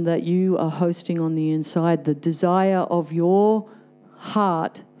passion that you are hosting on the inside, the desire of your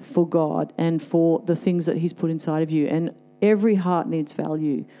heart for God and for the things that he's put inside of you. And every heart needs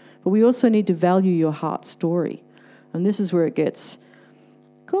value. But we also need to value your heart story. And this is where it gets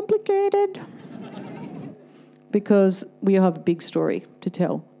complicated because we have a big story to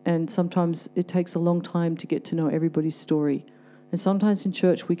tell. And sometimes it takes a long time to get to know everybody's story. And sometimes in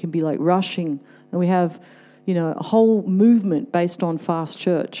church we can be like rushing and we have, a whole movement based on fast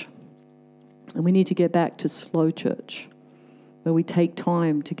church. And we need to get back to slow church, where we take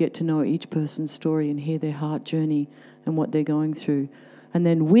time to get to know each person's story and hear their heart journey and what they're going through. And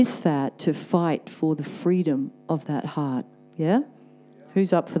then with that, to fight for the freedom of that heart. Yeah?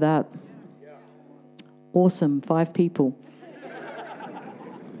 Who's up for that? Awesome. 5 people.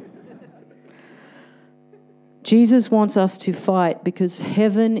 Jesus wants us to fight because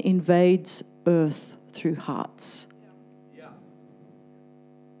heaven invades earth through hearts.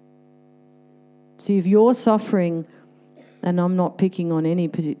 See, if you're suffering, and I'm not picking on any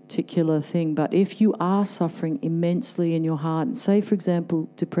particular thing, but if you are suffering immensely in your heart, and say, for example,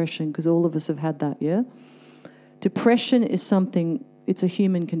 depression, because all of us have had that, yeah? Depression is something, it's a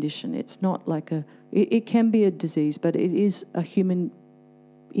human condition. It's not like it can be a disease, but it is a human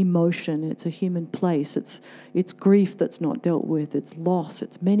emotion. It's a human place. It's grief that's not dealt with. It's loss.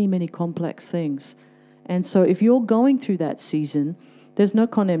 It's many, many complex things. And so if you're going through that season, there's no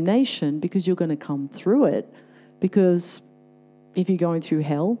condemnation because you're going to come through it. Because if you're going through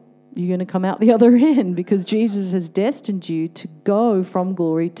hell, you're going to come out the other end because Jesus has destined you to go from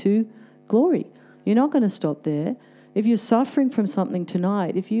glory to glory. You're not going to stop there. If you're suffering from something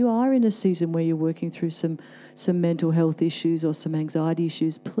tonight, if you are in a season where you're working through some mental health issues or some anxiety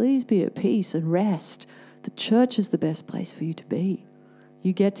issues, please be at peace and rest. The church is the best place for you to be.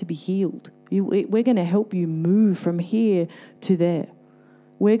 You get to be healed. We're going to help you move from here to there.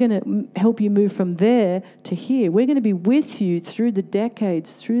 We're going to help you move from there to here. We're going to be with you through the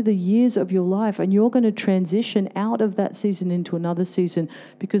decades, through the years of your life, and you're going to transition out of that season into another season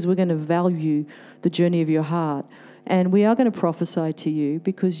because we're going to value the journey of your heart. And we are going to prophesy to you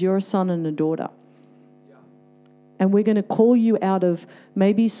because you're a son and a daughter. And we're going to call you out of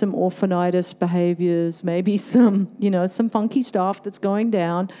maybe some orphanitis behaviors, maybe some funky stuff that's going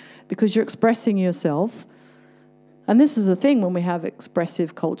down because you're expressing yourself. And this is the thing, when we have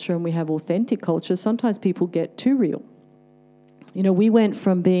expressive culture and we have authentic culture, sometimes people get too real. We went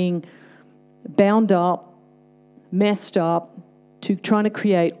from being bound up, messed up, to trying to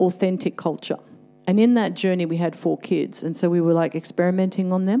create authentic culture. And in that journey, we had 4 kids. And so we were like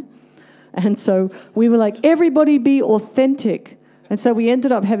experimenting on them. And so we were like, everybody be authentic. And so we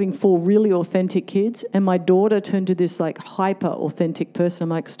ended up having 4 really authentic kids. And my daughter turned to this like hyper authentic person. I'm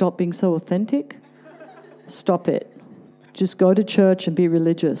like, stop being so authentic. Stop it. Just go to church and be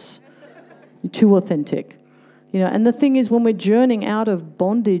religious. You're too authentic. And the thing is, when we're journeying out of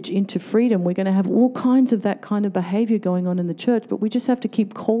bondage into freedom, we're going to have all kinds of that kind of behavior going on in the church, but we just have to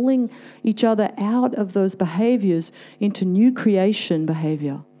keep calling each other out of those behaviors into new creation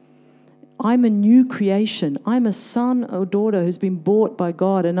behavior. I'm a new creation. I'm a son or daughter who's been bought by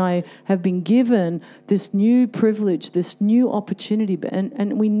God, and I have been given this new privilege, this new opportunity,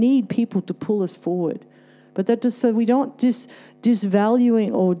 and we need people to pull us forward. But that just so we don't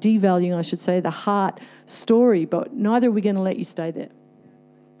disvaluing or devaluing, I should say, the heart story, but neither are we going to let you stay there,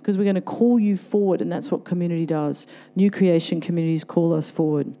 because we're going to call you forward, and that's what community does. New creation communities call us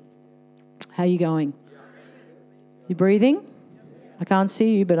forward. How are you going? You breathing? I can't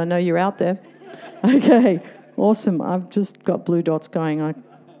see you, but I know you're out there. Okay, awesome. I've just got blue dots going. I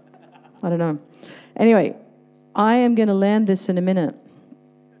don't know. Anyway, I am going to land this in a minute,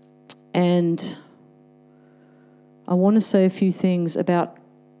 and I want to say a few things about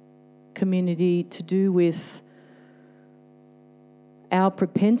community to do with our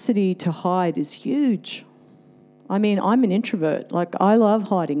propensity to hide is huge. I mean, I'm an introvert. Like, I love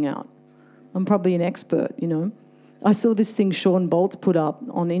hiding out. I'm probably an expert, I saw this thing Sean Boltz put up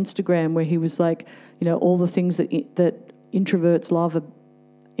on Instagram where he was like, all the things that introverts love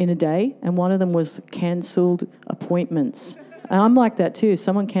in a day, and one of them was cancelled appointments. And I'm like that too. If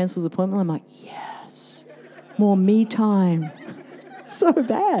someone cancels an appointment, I'm like, yes, more me time. So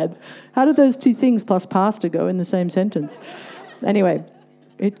bad. How do those 2 things plus pastor go in the same sentence? Anyway,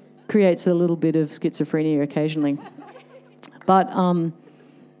 it creates a little bit of schizophrenia occasionally. But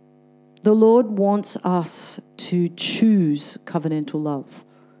the Lord wants us to choose covenantal love.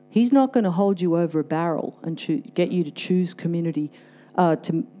 He's not going to hold you over a barrel and get you to choose community,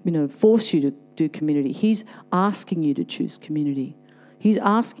 to force you to do community. He's asking you to choose community. He's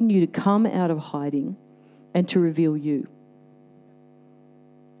asking you to come out of hiding and to reveal you.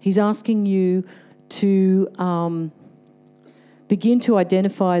 He's asking you to begin to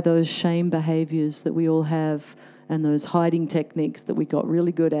identify those shame behaviors that we all have and those hiding techniques that we got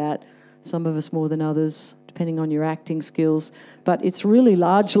really good at, some of us more than others, depending on your acting skills. But it's really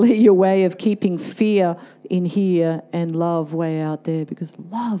largely your way of keeping fear in here and love way out there, because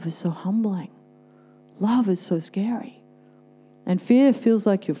love is so humbling. Love is so scary. And fear feels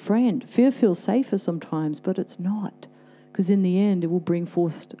like your friend. Fear feels safer sometimes, but it's not. Because in the end, it will bring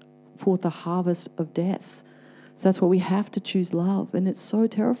forth a harvest of death. So that's why we have to choose love. And it's so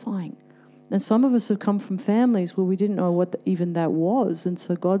terrifying. And some of us have come from families where we didn't know what even that was. And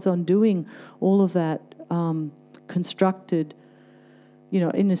so God's undoing all of that constructed,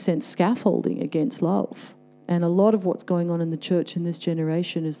 in a sense, scaffolding against love. And a lot of what's going on in the church in this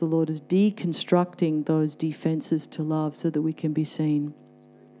generation is the Lord is deconstructing those defenses to love so that we can be seen.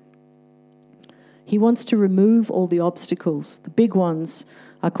 He wants to remove all the obstacles. The big ones,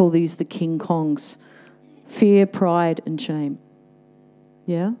 I call these the King Kongs. Fear, pride, and shame.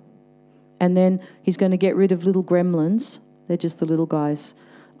 Yeah? And then he's going to get rid of little gremlins. They're just the little guys.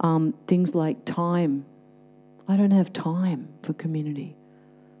 Things like time. I don't have time for community.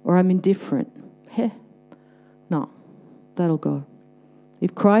 Or I'm indifferent. No, that'll go.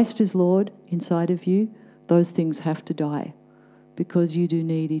 If Christ is Lord inside of you, those things have to die, because you do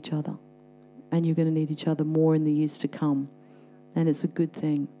need each other. And you're going to need each other more in the years to come. And it's a good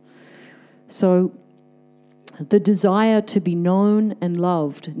thing. So the desire to be known and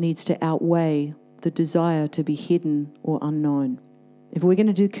loved needs to outweigh the desire to be hidden or unknown. If we're going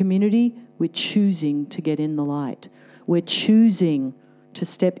to do community, we're choosing to get in the light. We're choosing to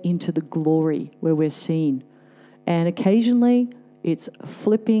step into the glory where we're seen. And occasionally it's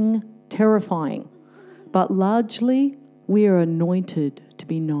flipping terrifying. But largely we are anointed to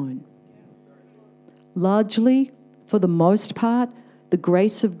be known. Largely, for the most part, the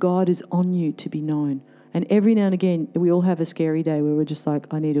grace of God is on you to be known. And every now and again, we all have a scary day where we're just like,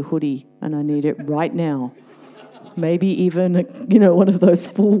 I need a hoodie and I need it right now. Maybe even, one of those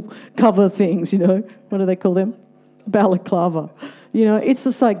full cover things, what do they call them? Balaclava. It's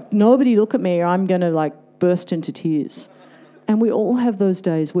just like, nobody look at me or I'm going to burst into tears. And we all have those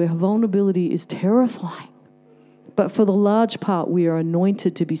days where vulnerability is terrifying. But for the large part, we are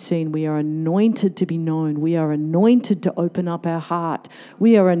anointed to be seen. We are anointed to be known. We are anointed to open up our heart.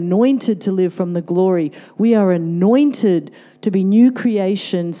 We are anointed to live from the glory. We are anointed to be new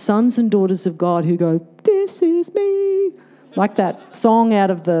creation, sons and daughters of God who go, this is me. Like that song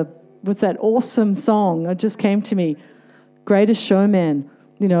out of what's that awesome song? It just came to me. Greatest Showman.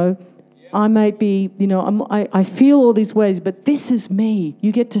 I might be, I feel all these ways, but this is me.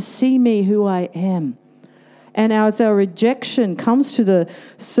 You get to see me who I am. And as our rejection comes to the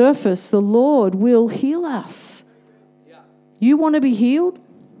surface, the Lord will heal us. You want to be healed?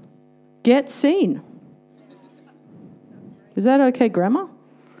 Get seen. Is that okay, grammar?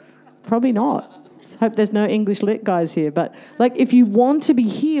 Probably not. I hope there's no English lit guys here. But if you want to be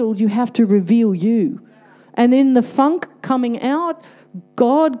healed, you have to reveal you. And in the funk coming out,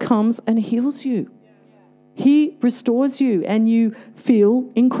 God comes and heals you. He restores you and you feel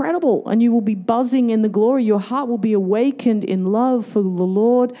incredible and you will be buzzing in the glory. Your heart will be awakened in love for the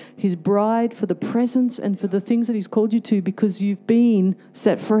Lord, His bride, for the presence and for the things that He's called you to, because you've been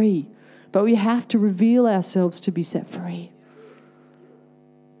set free. But we have to reveal ourselves to be set free.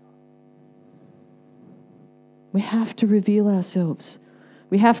 We have to reveal ourselves.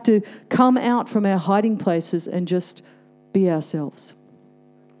 We have to come out from our hiding places and just be ourselves.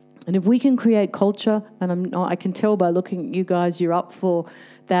 And if we can create culture, and I can tell by looking at you guys, you're up for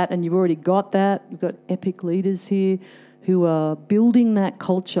that and you've already got that. You've got epic leaders here who are building that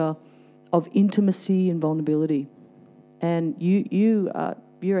culture of intimacy and vulnerability. And you're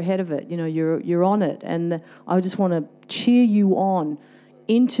ahead of it. You're on it. And I just want to cheer you on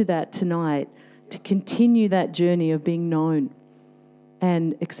into that tonight to continue that journey of being known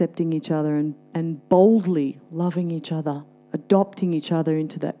and accepting each other and boldly loving each other, adopting each other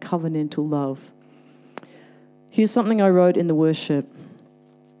into that covenantal love. Here's something I wrote in the worship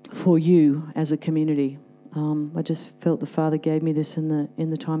for you as a community. I just felt the Father gave me this in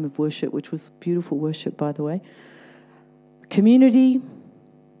the time of worship, which was beautiful worship, by the way. Community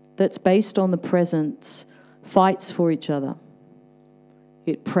that's based on the presence fights for each other.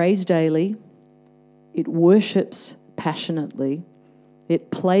 It prays daily. It worships passionately.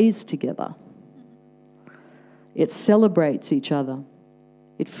 It plays together. It celebrates each other.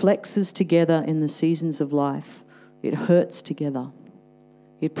 It flexes together in the seasons of life. It hurts together.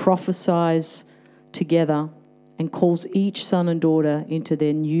 It prophesies together and calls each son and daughter into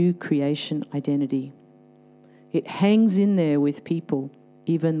their new creation identity. It hangs in there with people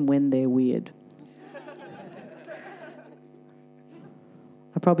even when they're weird.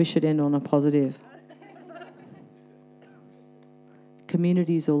 I probably should end on a positive.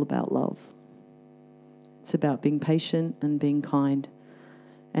 Community is all about love. It's about being patient and being kind.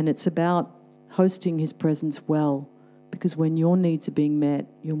 And it's about hosting His presence well, because when your needs are being met,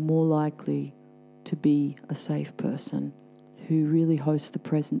 you're more likely to be a safe person who really hosts the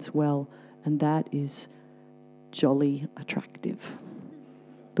presence well. And that is jolly attractive.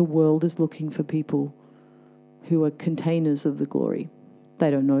 The world is looking for people who are containers of the glory.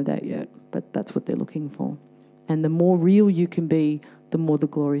 They don't know that yet, but that's what they're looking for. And the more real you can be, the more the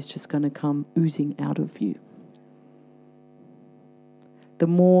glory is just going to come oozing out of you. The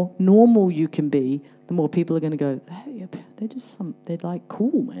more normal you can be, the more people are going to go, they're like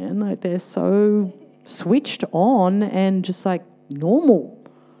cool, man. Like they're so switched on and just like normal.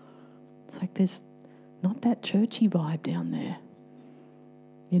 It's like there's not that churchy vibe down there,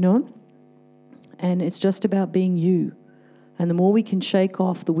 And it's just about being you. And the more we can shake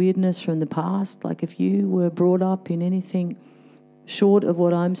off the weirdness from the past, like if you were brought up in anything short of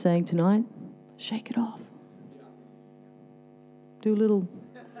what I'm saying tonight, shake it off. Do a little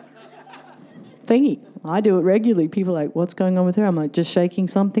thingy. I do it regularly. People are like, what's going on with her? I'm like, just shaking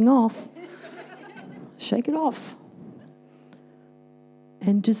something off. Shake it off.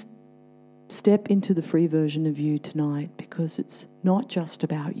 And just step into the free version of you tonight, because it's not just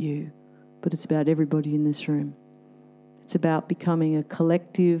about you, but it's about everybody in this room. It's about becoming a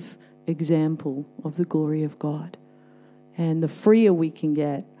collective example of the glory of God. And the freer we can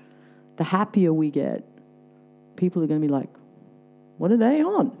get, the happier we get, people are going to be like, what are they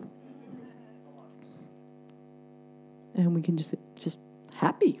on? And we can just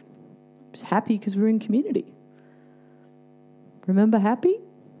happy. Just happy because we're in community. Remember happy?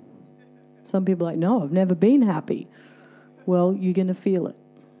 Some people are like, no, I've never been happy. Well, you're going to feel it.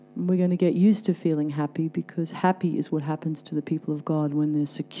 And we're going to get used to feeling happy, because happy is what happens to the people of God when they're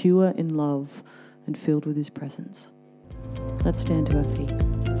secure in love and filled with His presence. Let's stand to our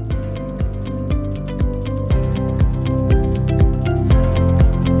feet.